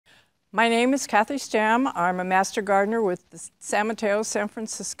My name is Kathy Stamm. I'm a Master Gardener with the San Mateo, San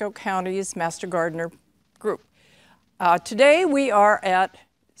Francisco County's Master Gardener group. Today we are at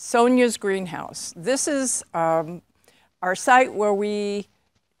Sonia's greenhouse. This is our site where we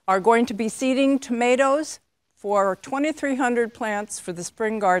are going to be seeding tomatoes for 2,300 plants for the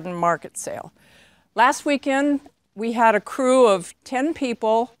spring garden market sale. Last weekend we had a crew of 10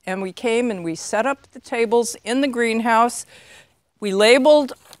 people and we came and we set up the tables in the greenhouse. We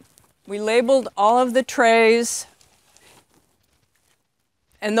labeled all of the trays,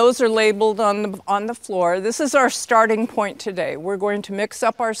 and those are labeled on the floor. This is our starting point today. We're going to mix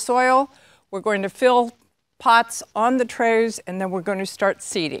up our soil, we're going to fill pots on the trays, and then we're going to start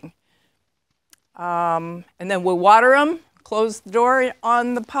seeding. And then we'll water them, close the door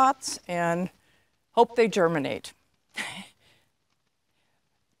on the pots, and hope they germinate.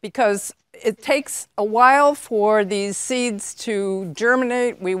 Because it takes a while for these seeds to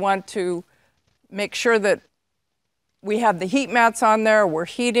germinate. We want to make sure that we have the heat mats on there. We're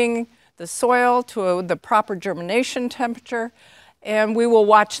heating the soil to the proper germination temperature, and we will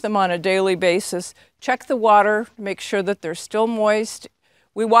watch them on a daily basis. Check the water, make sure that they're still moist.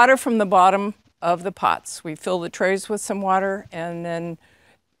 We water from the bottom of the pots. We fill the trays with some water, and then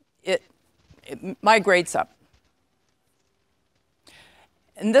it migrates up.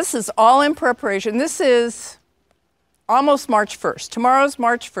 And this is all in preparation. This is almost March 1st. Tomorrow's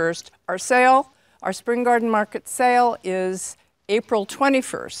March 1st. Our sale, our spring garden market sale, is April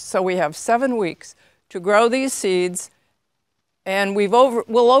 21st. So we have 7 weeks to grow these seeds, and we'll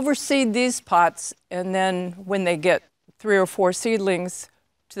overseed these pots, and then when they get 3 or 4 seedlings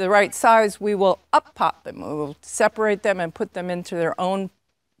to the right size, we will up-pot them. We will separate them and put them into their own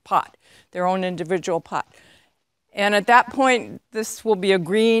pot, their own individual pot. And at that point, this will be a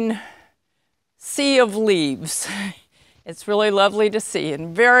green sea of leaves. It's really lovely to see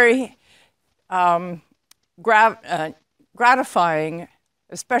and very gratifying,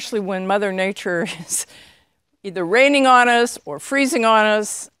 especially when Mother Nature is either raining on us or freezing on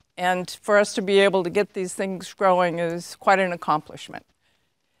us. And for us to be able to get these things growing is quite an accomplishment.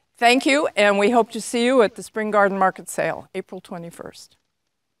 Thank you, and we hope to see you at the Spring Garden Market Sale, April 21st.